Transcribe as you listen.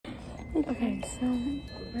Okay, so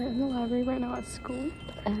we're in the library right now at school.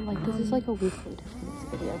 And like this is like a weekly difference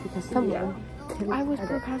video because I was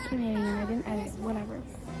procrastinating and I didn't edit, whatever.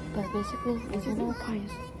 But basically, we're gonna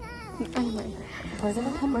pious. Anyway, we're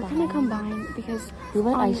gonna combine because we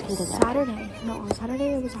went on ice skating. on Saturday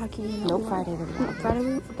there was hockey. No, Friday there was hockey. Friday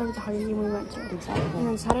there was a hockey game we went to. Exactly. And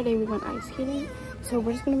then Saturday we went ice skating. So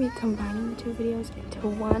we're just gonna be combining the two videos into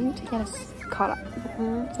one to get us caught up.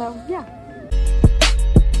 So yeah.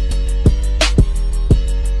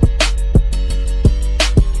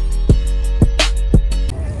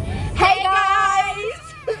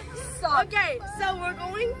 Okay, so we're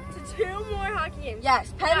going to 2 more hockey games.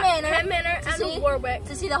 Yes, Penn Manor and Warwick.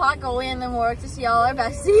 To see the hot goalie and then Warwick to see all our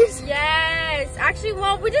besties. Yes, actually,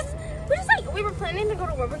 well, we were planning to go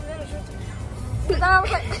to Warwick, but then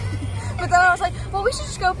I was like, well, we should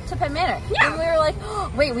just go to Penn Manor. Yeah. And we were like,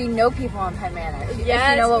 oh, wait, we know people on Penn Manor.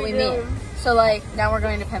 Yes, if you know what we do. mean. So like, now we're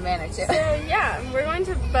going to Penn Manor too. So yeah, we're going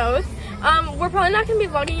to both. We're probably not going to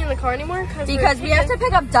be vlogging in the car anymore because we have to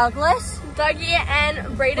pick up Douglas, Dougie, and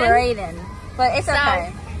Brayden. But it's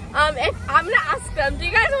okay. If I'm gonna ask them, do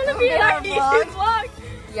you guys want to be in our YouTube vlog?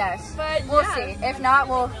 Yes. But we'll see. If not,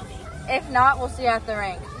 we'll see you at the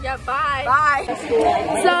rink. Yeah. Bye. Bye.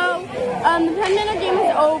 So, the Penn Manor game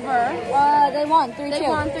is over. They won 3-2. They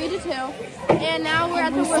won 3-2. And now we're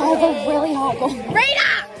at the really hot goal.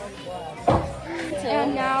 Brayden!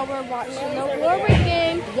 And now we're watching the Warwick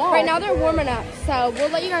game. Yes. Right now they're warming up, so we'll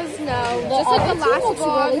let you guys know. Just like the last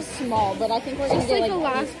vlog. Really small, but I think we're gonna get like the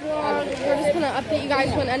last vlog. We're just gonna update you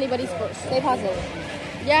guys when anybody's first. Stay positive.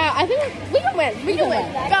 Yeah, I think we can win. We can win.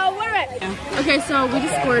 Go, win. Okay, so we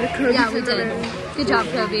just scored. Kobe. Yeah, we did. Good job,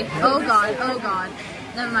 Kobe. Oh god. Oh god.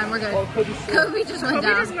 Never mind. We're good. Kobe just went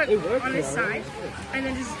down. Kobe just went on his side, and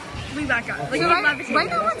then just. We back up. Like, so right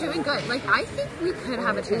now we're doing good. Like, I think we could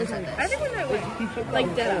have a chance at this. I think we're not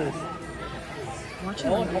like dead us. Watch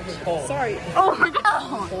it. Sorry. Oh my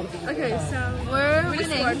god. Okay, so we're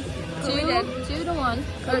winning. 2-1.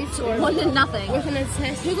 Kobe scored. 1-0. With an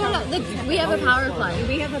assist. We have a power play.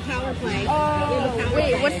 We have a power play. Oh,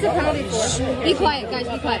 wait, what's the penalty for? Be quiet, guys.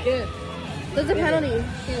 Be quiet. There's a penalty.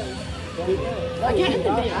 I can't hit the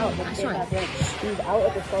out. I swear. He's out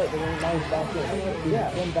at the start, but then now he's back in. He's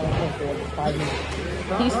been back in for like 5 minutes.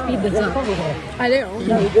 Can you speed this up? I do.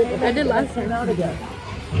 No, he did. I did last time. Out again.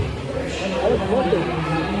 I was wondering.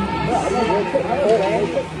 I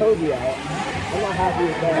took Kobe out. I'm not happy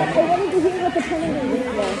with that. I wanted to hear what the penalty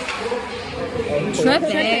was.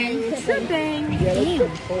 Tripping. Yeah,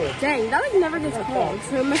 that's cold. Dang, that like never gets called.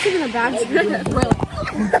 So it must have been a bad trip.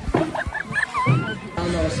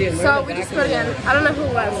 So we just scored again. I don't know who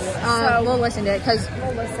left. So we'll listen to it because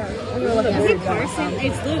we'll listen. we were looking at it. Carson?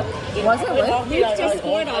 It's Luke. Was it Luke? Luke just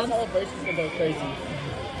scored on. Celebrations can go crazy.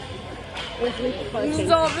 With Luke.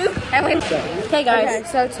 Okay, guys. Okay,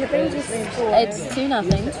 so tipping just scored. It's 2-0.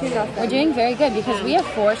 2-0. We're doing very good because we have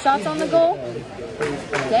 4 shots on the goal.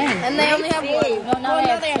 Dang. And they only have 1. No,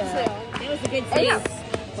 now they have 2. That was a good save.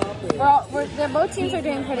 Both teams are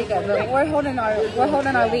doing pretty good, but we're holding our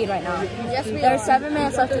lead right now. Yes, we There's are. 7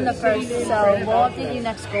 minutes left in the first, so we'll update you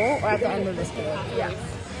next goal or at the end of this game. Yeah.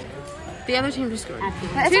 The other team just scored.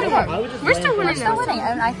 2-1. We're still winning We're still now. winning,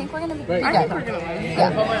 and I think we're gonna be good. I think we're gonna win.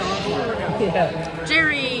 Yeah.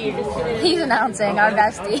 Jerry. He's announcing our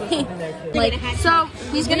bestie. Like, So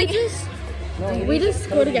he's gonna we just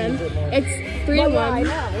scored again. It's 3-1,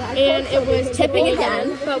 and it was tipping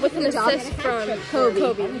again, but with an assist from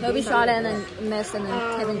Kobe. Kobe shot in and missed, and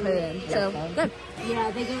then tipping put it in. So good.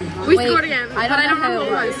 Yeah, they go. We Wait, scored again, I don't but I know don't know who who it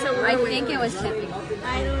it was. was. So I think it was tipping.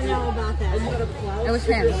 I don't know about that. It was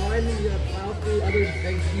him.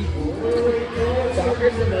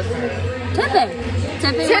 Tipping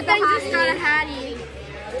Tipping just got a Hattie.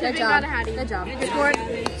 Good got job. a Hattie. Good job.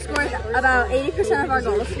 Scored about 80% of our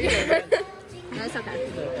goals. That's okay.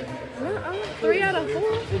 3 out of 4.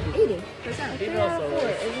 80%. 3 out of 4.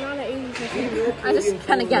 It's not an 80%. I just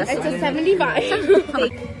kind of guessed. It's a 75.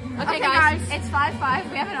 Okay, guys, it's 5-5.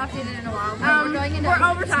 We haven't updated in a while. We're going into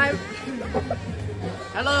overtime.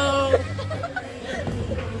 Hello.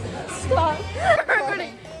 Stop.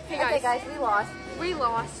 Okay, guys, We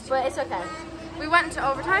lost. but it's okay. We went into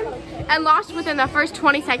overtime and lost within the first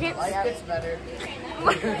 20 seconds. It's better.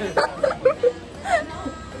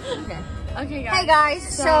 Okay, guys. Hey guys,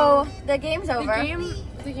 so the game's over.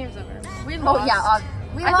 The game's over. We lost. Oh yeah,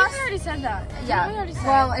 we I lost. think we already said that. Yeah. We already said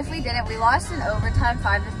Well, if we didn't, we lost in overtime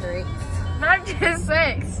 5-3,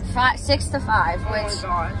 5-6. 6-5, which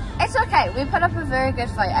gosh. it's okay. We put up a very good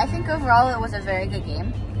fight. I think overall it was a very good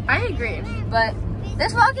game. I agree. But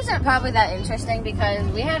This vlog isn't probably that interesting because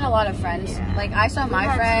we had a lot of friends. Like, I saw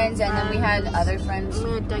my friends, and then we had other friends.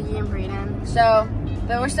 We had Dougie and Brayden. So,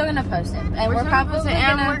 but we're still gonna post it, and we're probably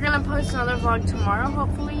we're gonna post another vlog tomorrow,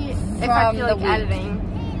 hopefully, if I feel like editing.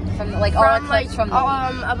 From like all the clips from the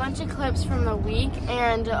week. A bunch of clips from the week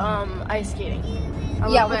and ice skating.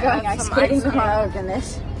 Yeah, we're going ice skating tomorrow. Oh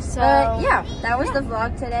goodness. So yeah, that was the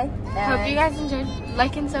vlog today. Hope you guys enjoyed.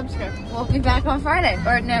 Like and subscribe. We'll be back on Friday,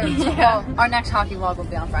 or no, well, our next hockey vlog will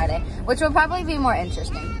be on Friday, which will probably be more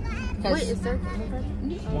interesting. Wait, is there?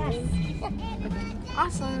 Yes.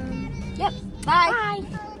 Awesome. Yep. Bye. Bye.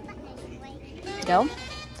 Go.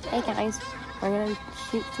 Hey guys, we're gonna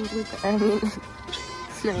shoot some blooper.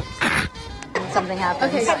 Something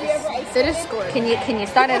happened. Okay, guys. They just scored. Can you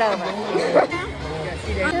start it over?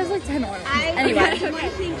 There's like 10 orders. Anyway.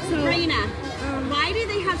 Sabrina, why do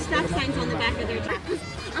they have stop signs on the back of their truck?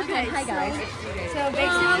 Okay. Hi guys. So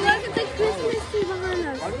Oh, look at the Christmas tree behind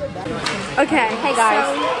us. Okay. Hey guys.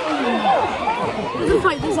 There's a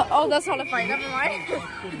fight. Oh, that's not a fight. Never mind.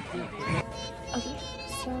 Okay,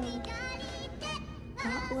 so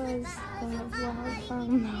that was the vlog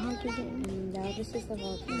from the hockey game. Now this is the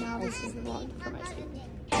vlog. Now this is the vlog from ice skating.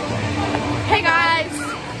 Hey guys,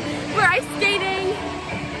 we're ice skating.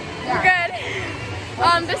 We're good.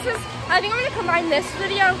 This is. I think I'm gonna combine this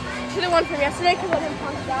video to the one from yesterday because I didn't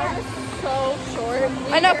post that. It's so short.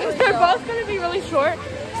 I know because they're both gonna be really short.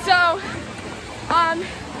 So,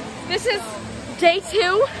 this is day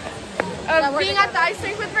 2 of being at the ice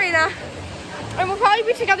rink with Rena, and we'll probably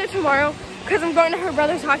be together tomorrow because I'm going to her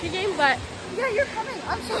brother's hockey game. But Yeah, you're coming.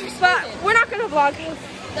 I'm so excited. but we're not gonna vlog.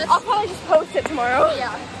 I'll probably just post it tomorrow.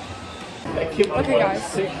 Yeah. Okay, guys.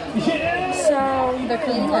 So They're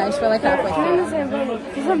cleaning the ice. We're like halfway through.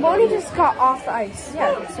 the Zamboni just got off the ice.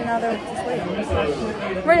 Yeah. So now they're just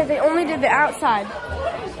waiting. Right, they only did the outside.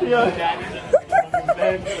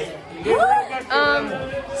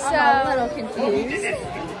 I'm a little confused.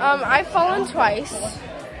 I've fallen twice.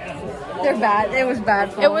 They're bad. It was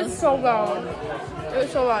bad. It was so long. It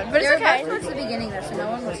was so long, but it's They were okay. back towards the beginning there, so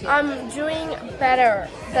no one was here. I'm doing better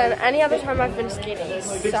than any other time I've been skating.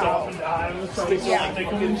 So yeah.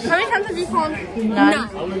 How many times have you fallen? None.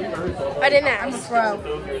 I didn't ask. Bro,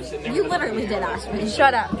 you literally did ask me.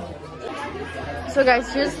 Shut up. So guys,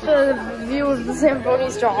 here's the view of the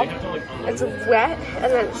Zamboni's job. It's wet, and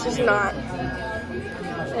then it's just not.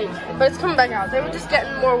 But it's coming back out. They were just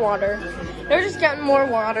getting more water. They were just getting more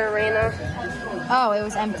water, Raina. Oh, it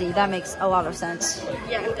was empty. That makes a lot of sense.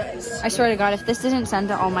 Yeah, it does. I swear to God, if this didn't send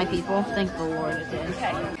to all my people, thank the Lord it did.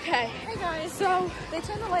 Okay. Okay. Hey guys, so They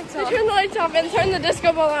turned the lights they turned the lights off and turned the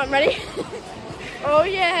disco ball on. Ready? Oh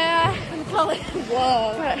yeah.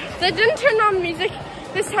 Whoa. But they didn't turn on music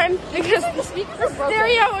this time because the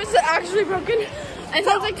stereo was actually broken. It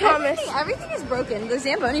sounds like Thomas. Everything is broken. The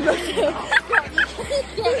Zamboni broke too.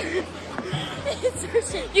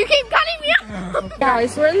 You keep cutting me off!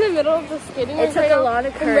 Guys, we're in the middle of the skating rink. It took right a now, lot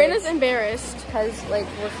of and courage. Raina's embarrassed. Because, like,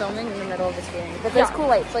 we're filming in the middle of the skating. But there's Yeah. cool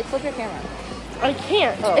lights. Like, flip your camera. I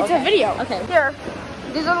can't. Oh, it's a okay. video. Okay. Here.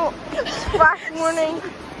 These little splash warning.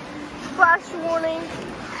 Splash warning.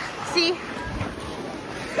 See?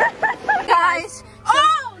 Guys.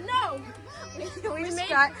 Oh, no! We just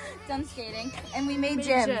got done skating. And we made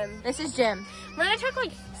Jim. Jim. This is Jim. Raina took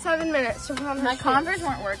like 7 minutes to put on her My shoes. Converse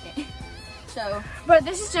weren't working. So, But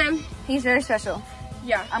this is Jim. he's very special.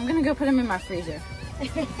 Yeah. I'm going to go put him in my freezer.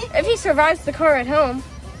 If he survives the car at home.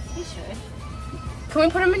 He should. Can we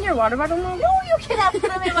put him in your water bottle now? No, you cannot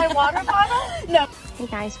put him in my water bottle. No. Hey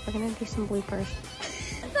guys, we're gonna do some bloopers.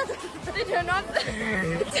 They turned off the...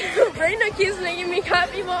 Raina keeps making me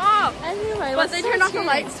cut people off. Anyway, But they turned off the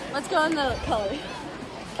lights. Let's go in the color.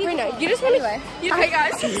 Raina, you just want to... Anyway. Hey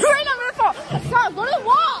guys. Raina, I'm gonna fall. Stop, go to the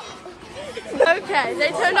wall. Okay, they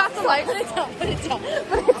turned off the lights. Put it down, put it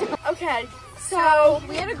down. Okay, so...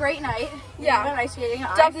 We had a great night. Yeah. We went ice skating.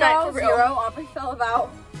 I Tough night fell for real. 0. Aubrey fell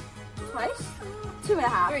about twice?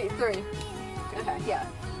 2.5. 3. Okay, yeah.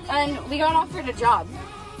 And we got offered a job.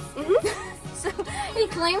 So he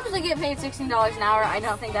claims to get paid $16 an hour. I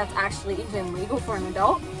don't think that's actually even legal for an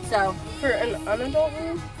adult. So For an unadult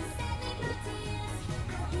room?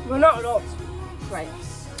 We're not adults. right.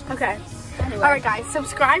 Okay. Anyway. Alright guys,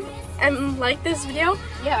 subscribe and like this video.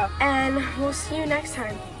 Yeah. And we'll see you next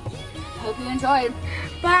time. Hope you enjoyed.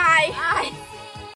 Bye. Bye.